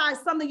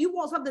romanticize something. You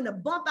want something to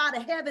bump out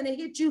of heaven and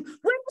hit you.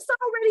 When it's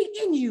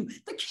already in you.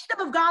 The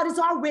kingdom of God is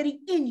already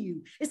in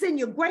you. It's in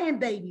your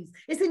grandbabies.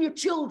 It's in your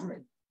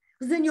children.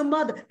 It's in your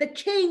mother. The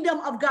kingdom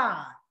of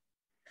God.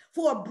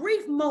 For a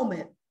brief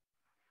moment,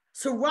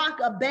 Sirach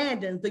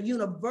abandons the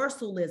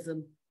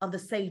universalism of the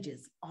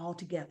sages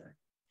altogether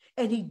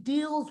and he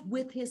deals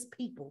with his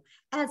people,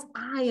 as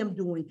I am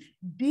doing,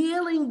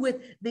 dealing with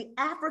the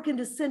African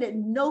descendant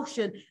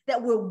notion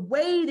that we're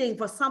waiting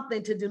for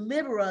something to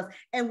deliver us,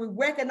 and we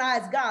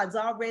recognize God's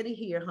already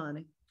here,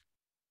 honey.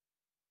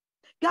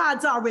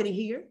 God's already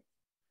here.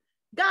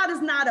 God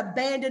has not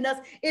abandoned us.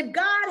 If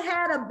God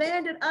had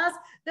abandoned us,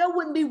 there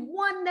wouldn't be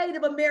one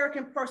Native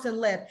American person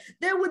left.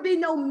 There would be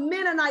no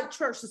Mennonite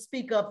church to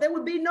speak of. There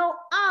would be no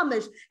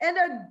Amish, and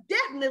there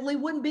definitely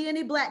wouldn't be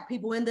any Black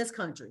people in this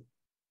country.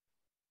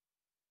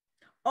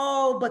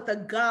 Oh, but the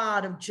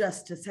God of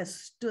justice has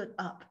stood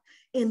up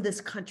in this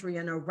country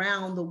and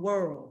around the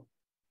world.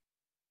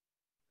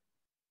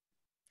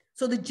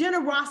 So the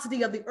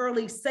generosity of the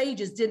early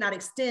sages did not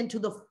extend to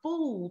the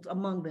fools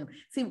among them.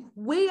 See,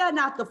 we are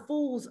not the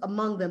fools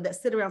among them that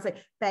sit around and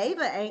say,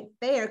 favor ain't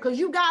fair because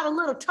you got a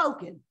little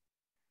token.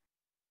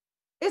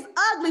 It's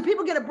ugly.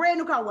 People get a brand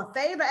new car. Well,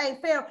 favor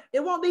ain't fair.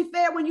 It won't be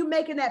fair when you're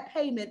making that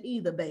payment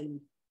either, baby.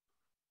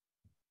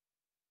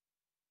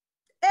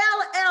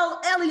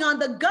 El Elyon,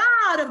 the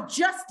God of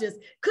justice,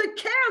 could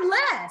care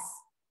less.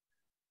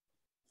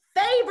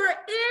 Favor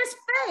is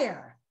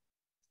fair.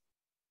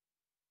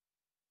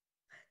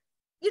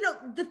 You know,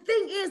 the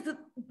thing is that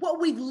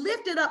what we've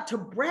lifted up to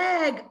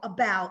brag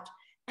about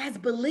as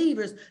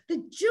believers,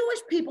 the Jewish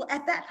people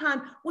at that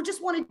time were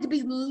just wanting to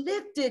be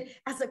lifted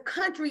as a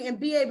country and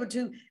be able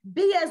to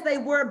be as they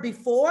were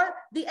before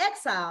the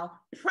exile,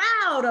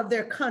 proud of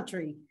their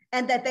country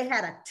and that they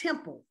had a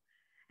temple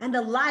and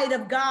the light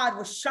of God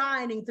was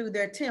shining through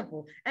their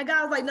temple. And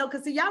God was like, no,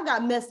 because see, y'all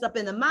got messed up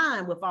in the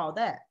mind with all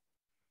that.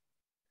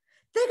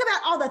 Think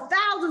about all the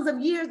thousands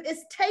of years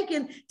it's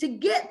taken to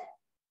get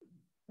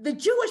the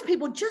Jewish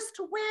people just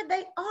to where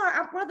they are,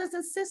 our brothers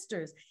and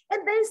sisters,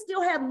 and they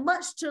still have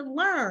much to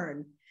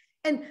learn.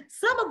 And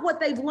some of what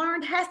they've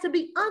learned has to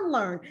be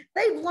unlearned.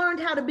 They've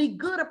learned how to be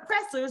good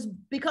oppressors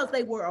because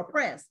they were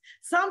oppressed.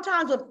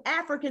 Sometimes with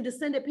African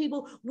descendant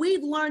people,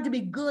 we've learned to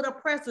be good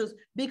oppressors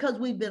because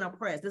we've been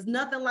oppressed. There's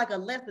nothing like a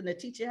lesson to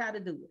teach you how to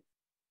do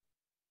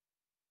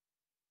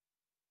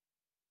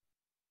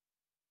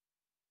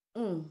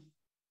it.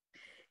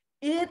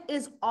 It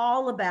is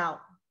all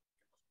about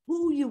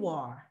who you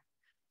are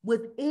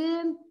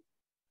within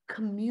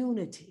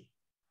community.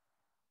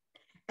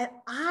 And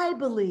I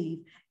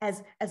believe,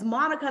 as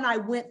Monica and I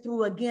went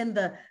through again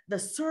the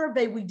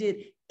survey we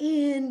did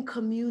in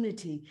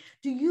community,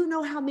 do you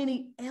know how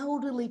many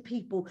elderly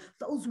people,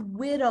 those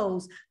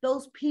widows,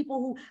 those people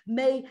who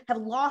may have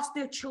lost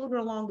their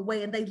children along the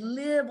way and they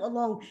live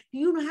alone, do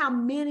you know how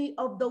many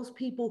of those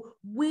people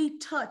we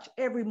touch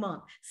every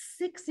month?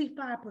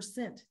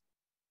 65%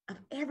 of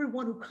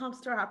everyone who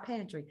comes to our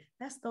pantry,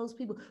 that's those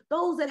people,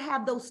 those that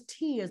have those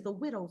tears, the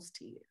widow's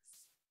tears.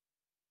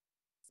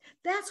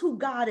 That's who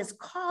God is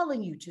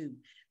calling you to.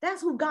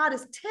 That's who God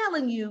is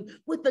telling you,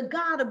 with the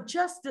God of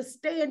justice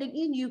standing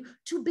in you,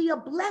 to be a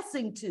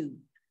blessing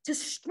to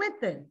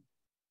strengthen.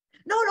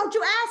 No, don't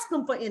you ask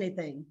them for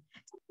anything.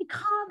 They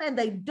come and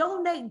they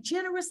donate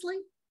generously.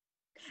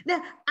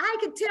 Now, I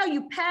can tell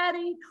you,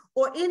 Patty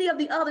or any of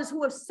the others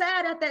who have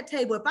sat at that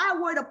table, if I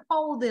were to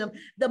poll them,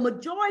 the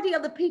majority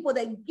of the people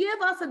that give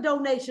us a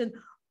donation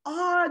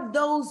are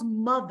those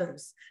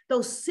mothers,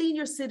 those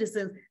senior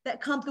citizens that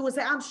come through and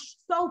say, I'm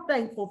so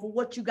thankful for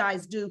what you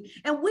guys do.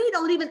 And we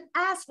don't even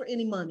ask for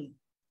any money.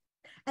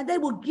 And they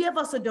will give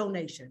us a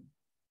donation.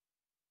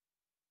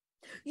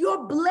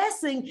 Your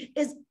blessing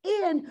is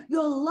in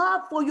your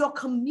love for your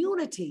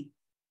community,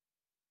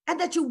 and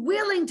that you're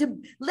willing to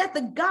let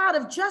the God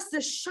of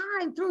justice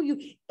shine through you.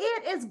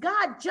 It is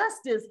God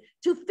justice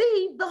to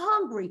feed the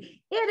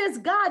hungry. It is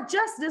God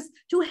justice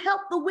to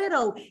help the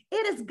widow.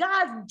 It is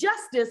God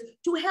justice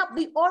to help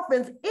the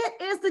orphans.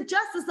 It is the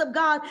justice of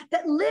God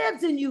that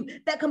lives in you,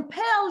 that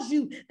compels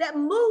you, that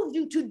moves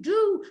you to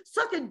do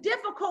such a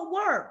difficult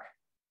work.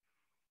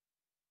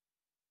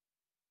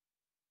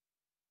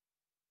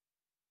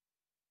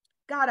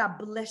 God, I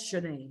bless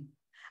your name.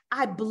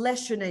 I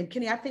bless your name.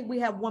 Kenny, I think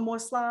we have one more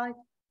slide.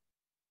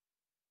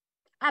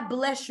 I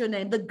bless your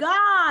name. The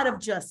God of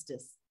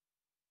justice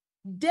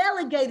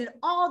delegated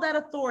all that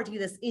authority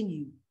that's in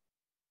you.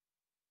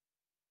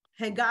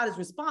 And God is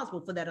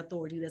responsible for that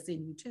authority that's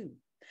in you too.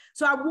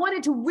 So I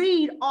wanted to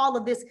read all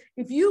of this.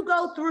 If you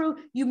go through,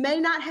 you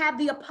may not have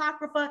the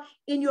Apocrypha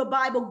in your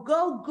Bible,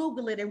 go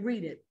Google it and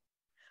read it.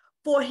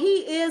 For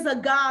he is a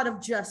God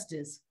of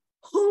justice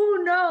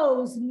who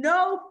knows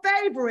no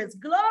favorites.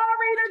 Glory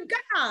to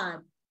God.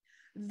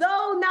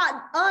 Though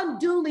not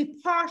unduly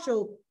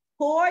partial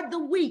toward the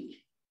weak,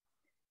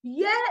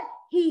 yet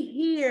he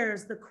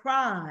hears the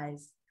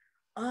cries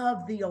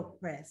of the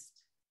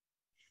oppressed.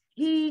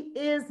 He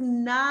is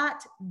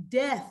not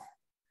deaf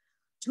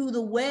to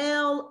the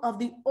wail of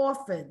the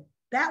orphan.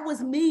 That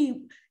was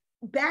me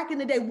back in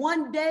the day.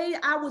 One day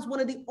I was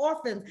one of the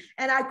orphans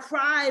and I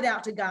cried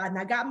out to God, and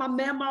I got my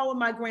mama and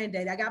my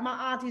granddaddy. I got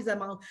my aunties and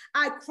my own.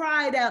 I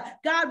cried out.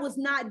 God was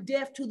not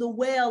deaf to the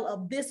wail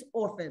of this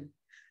orphan,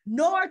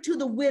 nor to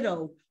the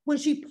widow when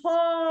she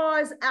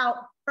pours out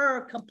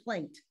her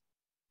complaint.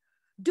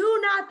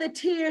 Do not the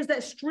tears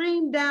that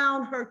stream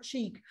down her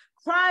cheek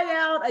cry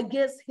out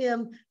against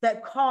him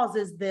that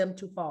causes them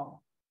to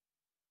fall.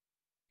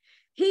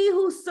 He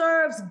who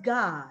serves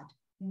God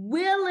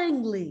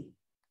willingly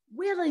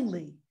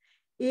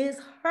is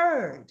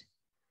heard.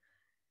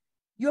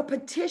 Your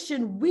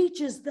petition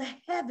reaches the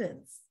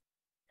heavens.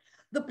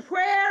 The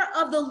prayer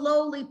of the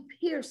lowly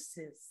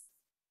pierces,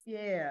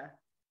 the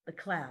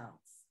clouds.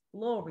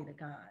 Glory to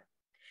God.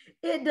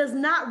 It does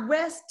not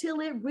rest till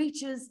it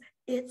reaches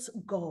its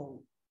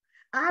goal.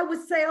 I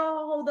would say,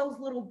 oh, those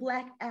little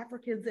Black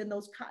Africans in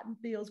those cotton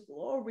fields,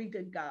 glory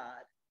to God.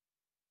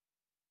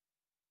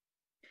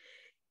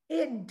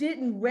 It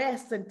didn't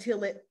rest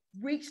until it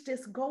reached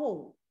its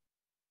goal,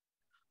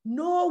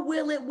 nor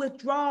will it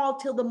withdraw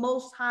till the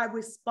Most High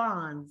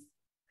responds,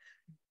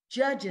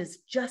 judges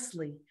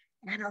justly,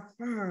 and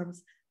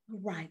affirms the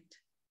right.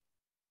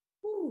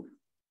 Ooh.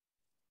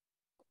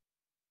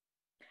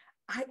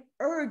 I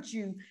urge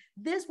you,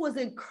 this was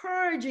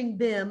encouraging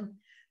them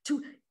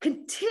to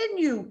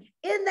continue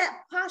in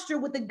that posture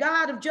with the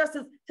God of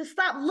justice, to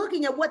stop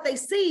looking at what they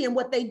see and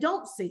what they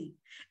don't see.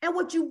 And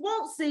what you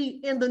won't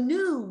see in the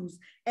news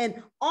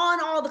and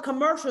on all the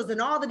commercials and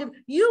all the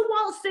different, you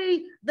won't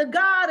see the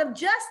God of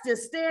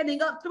justice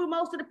standing up through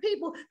most of the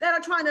people that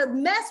are trying to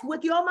mess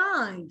with your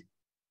mind.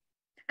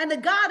 And the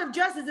God of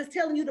justice is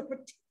telling you to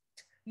protect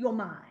your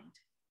mind.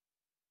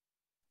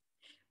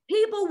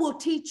 People will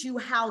teach you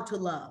how to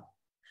love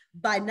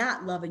by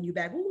not loving you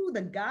back. Ooh,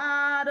 the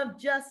God of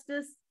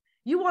justice.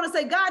 You want to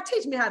say, God,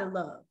 teach me how to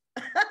love.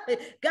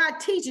 God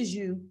teaches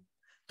you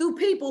through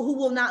people who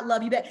will not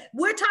love you back.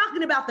 We're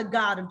talking about the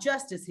God of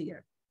justice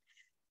here.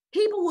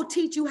 People will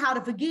teach you how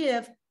to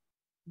forgive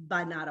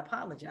by not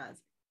apologizing.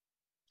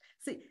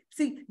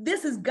 See,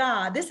 this is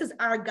God. This is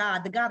our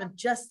God, the God of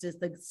justice,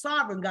 the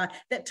sovereign God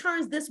that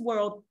turns this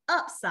world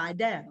upside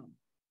down.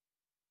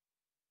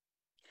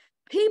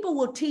 People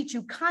will teach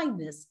you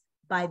kindness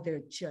by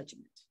their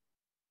judgment.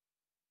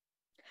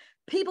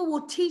 People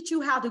will teach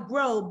you how to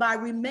grow by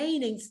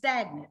remaining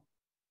stagnant.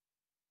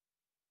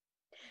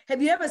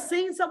 Have you ever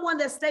seen someone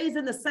that stays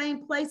in the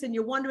same place and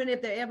you're wondering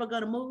if they're ever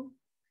going to move?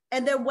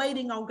 And they're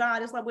waiting on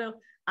God. It's like, well,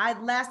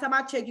 last time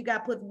I checked, you got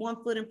to put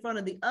one foot in front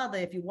of the other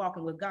if you're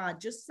walking with God.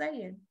 Just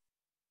saying.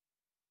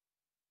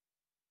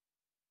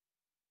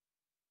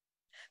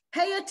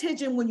 Pay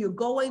attention when you're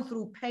going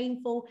through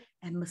painful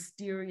and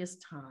mysterious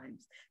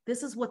times.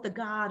 This is what the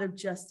God of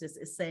justice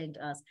is saying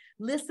to us.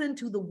 Listen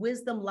to the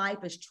wisdom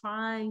life is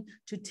trying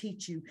to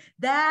teach you.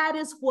 That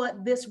is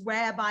what this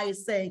rabbi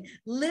is saying.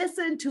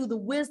 Listen to the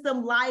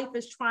wisdom life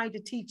is trying to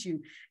teach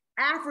you.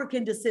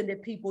 African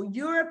descended people,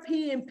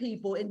 European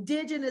people,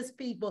 indigenous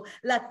people,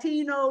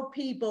 Latino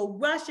people,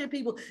 Russian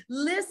people.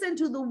 Listen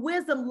to the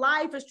wisdom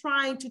life is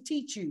trying to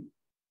teach you.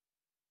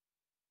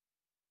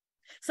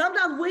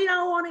 Sometimes we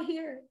don't want to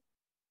hear it.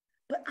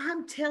 But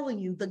I'm telling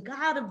you, the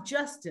God of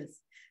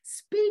justice,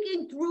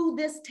 speaking through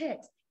this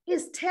text,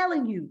 is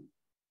telling you,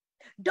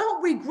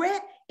 don't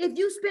regret if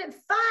you spent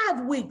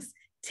 5 weeks,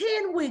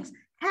 10 weeks,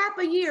 half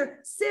a year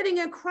sitting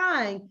and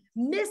crying,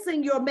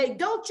 missing your mate.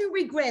 Don't you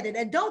regret it,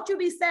 and don't you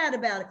be sad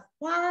about it.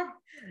 Why?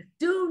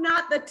 Do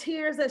not the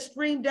tears that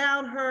stream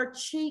down her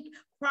cheek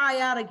cry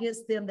out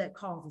against them that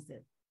causes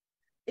it.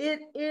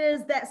 It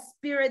is that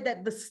spirit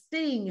that the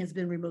sting has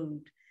been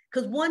removed.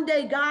 Because one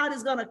day God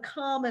is going to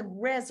come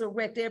and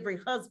resurrect every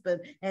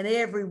husband and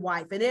every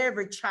wife and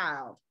every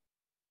child.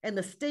 And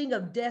the sting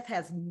of death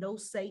has no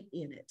say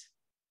in it.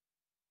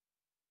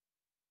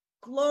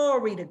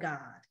 Glory to God.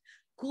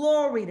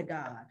 Glory to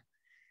God.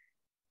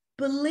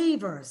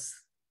 Believers,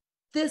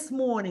 this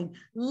morning,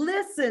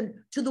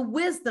 listen to the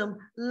wisdom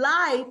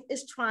life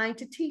is trying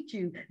to teach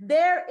you.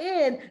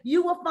 Therein,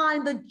 you will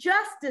find the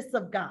justice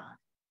of God.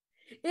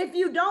 If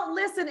you don't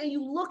listen and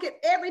you look at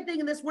everything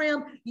in this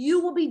realm, you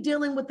will be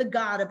dealing with the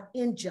God of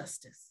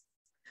injustice.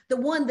 The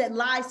one that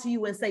lies to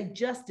you and say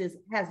justice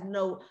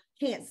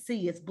can't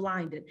see, it's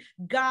blinded.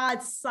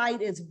 God's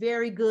sight is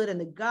very good, and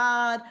the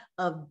God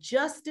of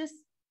justice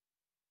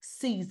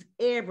sees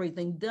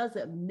everything,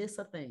 doesn't miss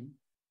a thing.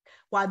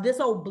 While this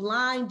old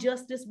blind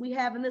justice we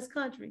have in this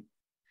country,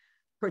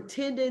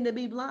 pretending to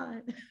be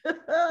blind,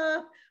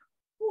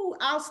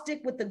 I'll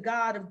stick with the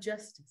God of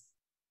justice.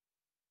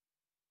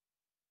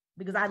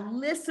 Because I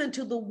listen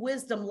to the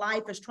wisdom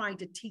life is trying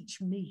to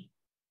teach me.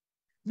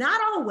 Not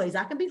always,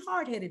 I can be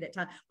hard-headed at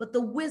times, but the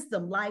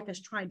wisdom life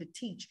is trying to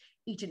teach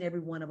each and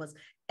every one of us.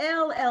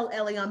 El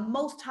Elyon,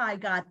 Most High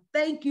God,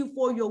 thank you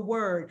for your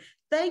word.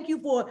 Thank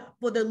you for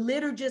the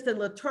liturgists and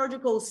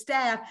liturgical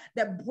staff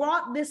that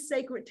brought this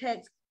sacred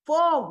text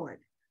forward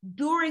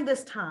during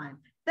this time.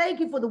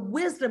 Thank you for the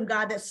wisdom,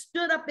 God, that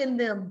stood up in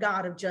them,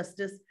 God of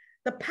justice.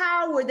 The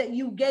power that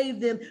you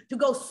gave them to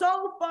go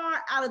so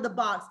far out of the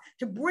box,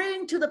 to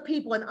bring to the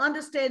people an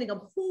understanding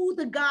of who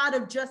the God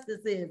of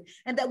justice is,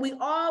 and that we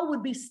all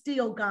would be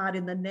still, God,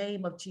 in the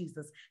name of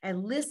Jesus,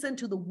 and listen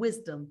to the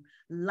wisdom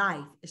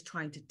life is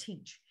trying to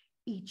teach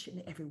each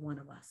and every one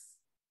of us.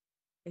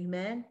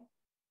 Amen.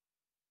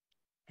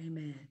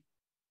 Amen.